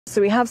So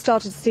we have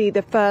started to see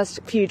the first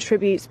few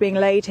tributes being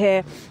laid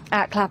here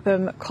at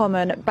Clapham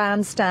Common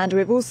bandstand.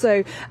 We've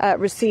also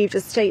received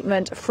a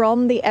statement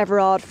from the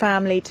Everard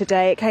family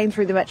today. It came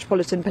through the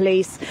Metropolitan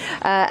Police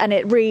and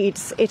it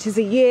reads, "It is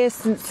a year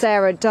since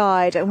Sarah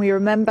died and we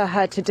remember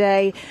her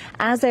today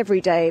as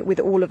every day with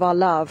all of our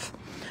love.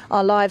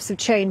 Our lives have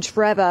changed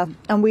forever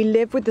and we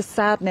live with the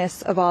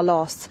sadness of our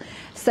loss.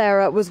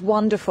 Sarah was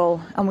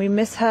wonderful and we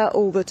miss her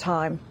all the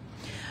time.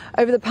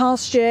 Over the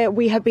past year,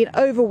 we have been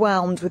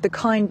overwhelmed with the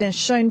kindness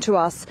shown to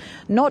us,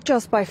 not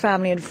just by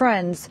family and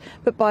friends,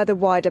 but by the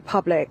wider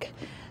public."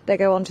 They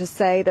go on to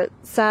say that,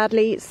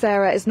 sadly,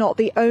 Sarah is not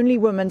the only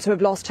woman to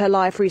have lost her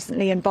life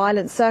recently in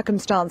violent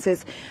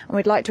circumstances, and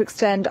we'd like to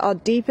extend our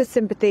deepest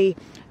sympathy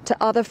to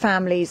other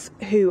families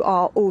who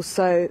are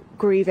also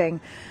grieving.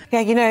 Yeah,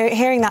 you know,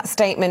 hearing that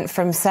statement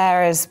from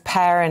Sarah's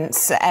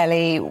parents,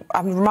 Ellie,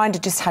 I'm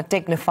reminded just how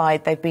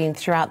dignified they've been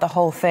throughout the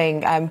whole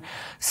thing.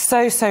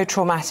 So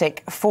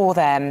traumatic for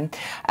them.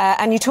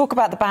 And you talk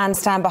about the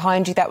bandstand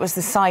behind you. That was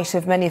the site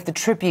of many of the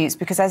tributes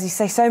because, as you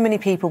say, so many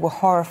people were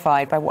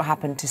horrified by what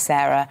happened to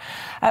Sarah.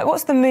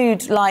 What's the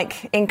mood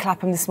like in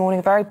Clapham this morning?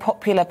 A very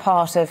popular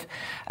part of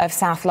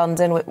South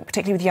London,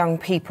 particularly with young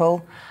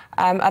people.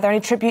 Are there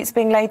any tributes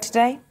being laid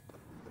today?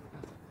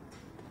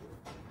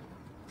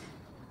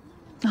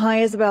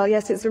 Hi, Isabel.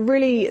 Yes, it's a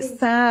really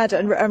sad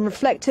and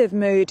reflective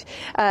mood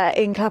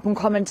in Clapham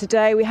Common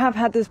today. We have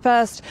had the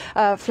first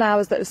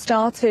flowers that have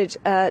started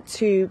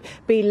to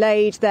be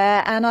laid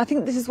there, and I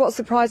think this is what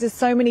surprises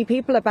so many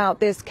people about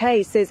this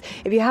case is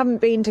if you haven't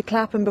been to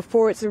Clapham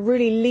before, it's a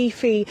really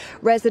leafy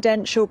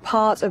residential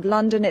part of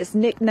London. It's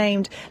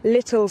nicknamed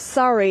Little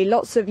Surrey.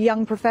 Lots of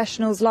young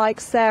professionals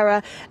like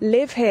Sarah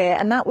live here,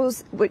 and that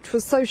was which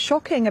was so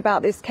shocking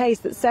about this case,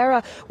 that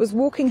Sarah was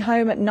walking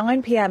home at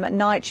 9 p.m. at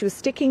night. She was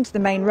sticking to the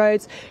main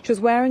roads. She was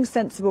wearing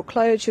sensible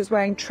clothes. She was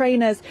wearing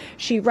trainers.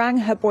 She rang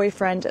her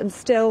boyfriend and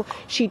still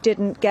she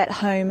didn't get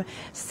home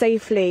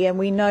safely. And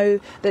we know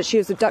that she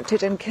was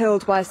abducted and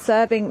killed by a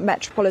serving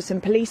Metropolitan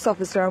Police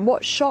officer. And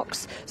what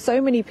shocks so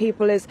many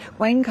people is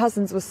Wayne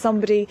Couzens was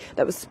somebody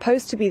that was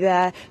supposed to be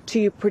there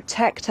to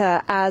protect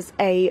her as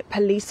a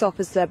police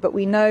officer. But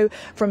we know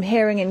from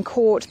hearing in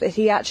court that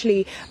he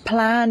actually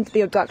planned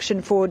the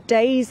abduction for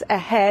days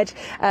ahead,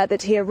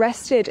 that he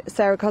arrested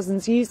Sarah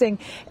Couzens using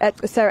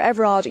Sarah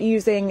Everard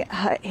using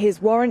his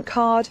warrant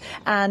card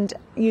and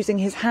using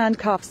his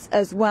handcuffs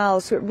as well.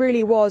 So it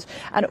really was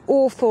an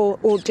awful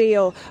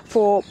ordeal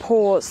for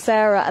poor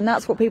Sarah, and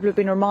that's what people have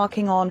been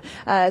remarking on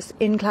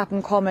in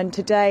Clapham Common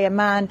today. A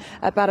man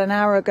about an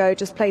hour ago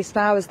just placed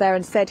flowers there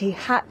and said he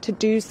had to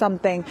do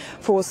something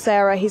for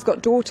Sarah. He's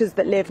got daughters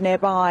that live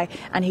nearby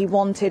and he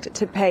wanted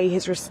to pay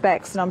his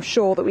respects, and I'm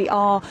sure that we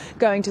are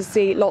going to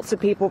see lots of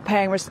people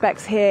paying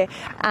respects here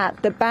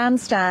at the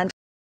bandstand.